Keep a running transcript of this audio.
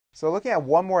So looking at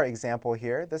one more example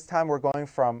here, this time we're going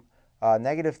from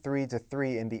 -3 to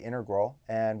 3 in the integral,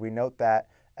 and we note that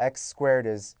x squared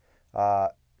is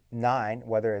 9,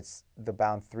 whether it's the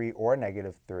bound 3 or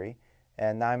 -3,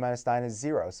 and 9 minus 9 is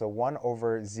 0. So 1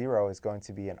 over 0 is going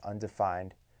to be an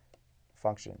undefined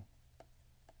function.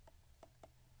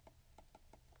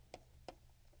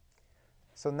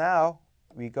 So now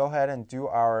we go ahead and do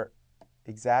our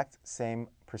exact same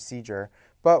procedure,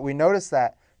 but we notice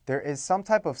that there is some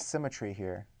type of symmetry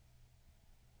here.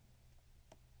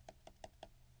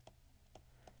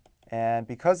 And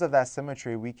because of that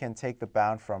symmetry, we can take the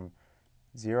bound from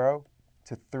 0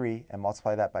 to 3 and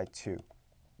multiply that by 2,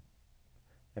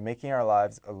 and making our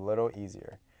lives a little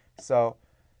easier. So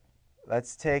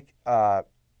let's take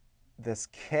this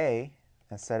k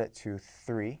and set it to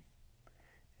 3,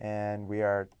 and we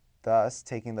are thus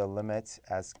taking the limit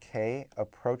as k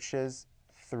approaches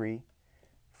 3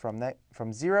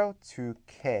 from 0 to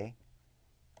k,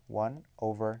 1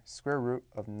 over square root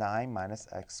of 9 minus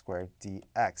x squared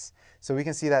dx. So we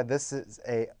can see that this is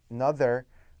another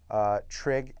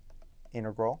trig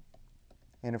integral.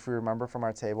 And if we remember from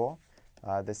our table,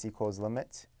 this equals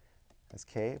limit as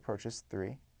k approaches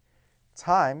 3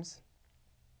 times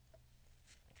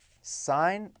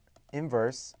sine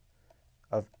inverse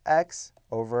of x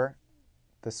over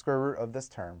the square root of this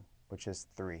term, which is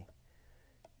 3,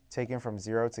 taken from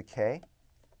 0 to k.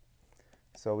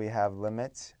 So we have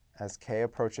limit as k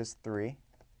approaches 3,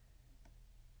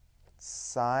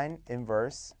 sine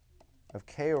inverse of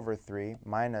k over 3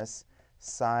 minus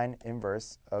sine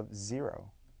inverse of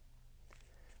 0.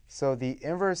 So the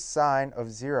inverse sine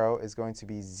of 0 is going to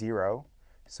be 0.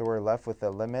 So we're left with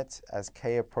the limit as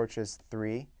k approaches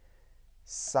 3,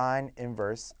 sine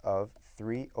inverse of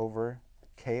 3 over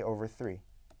k over 3.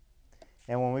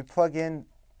 And when we plug in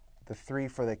the 3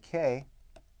 for the k,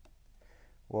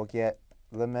 we'll get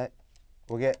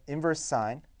inverse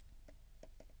sine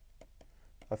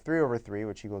of 3 over 3,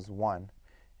 which equals 1.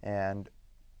 And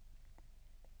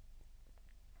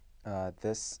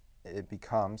it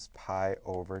becomes pi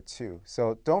over 2.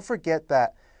 So don't forget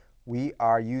that we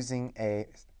are using a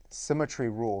symmetry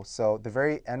rule. So the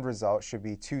very end result should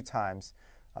be 2 times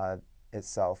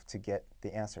itself to get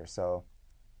the answer. So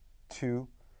 2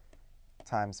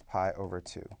 times pi over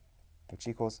 2, which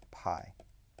equals pi.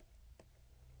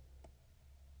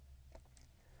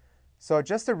 So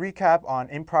just to recap on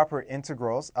improper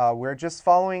integrals, we're just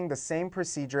following the same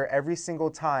procedure every single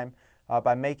time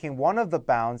by making one of the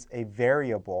bounds a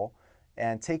variable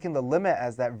and taking the limit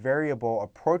as that variable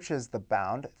approaches the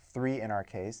bound, 3 in our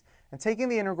case, and taking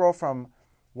the integral from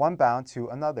one bound to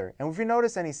another. And if you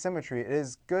notice any symmetry, it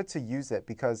is good to use it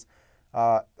because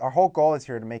our whole goal is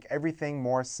here to make everything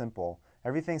more simple,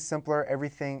 everything simpler,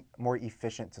 everything more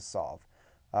efficient to solve.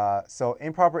 So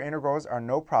improper integrals are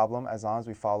no problem as long as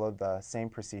we follow the same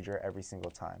procedure every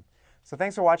single time. So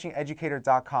thanks for watching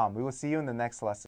Educator.com. We will see you in the next lesson.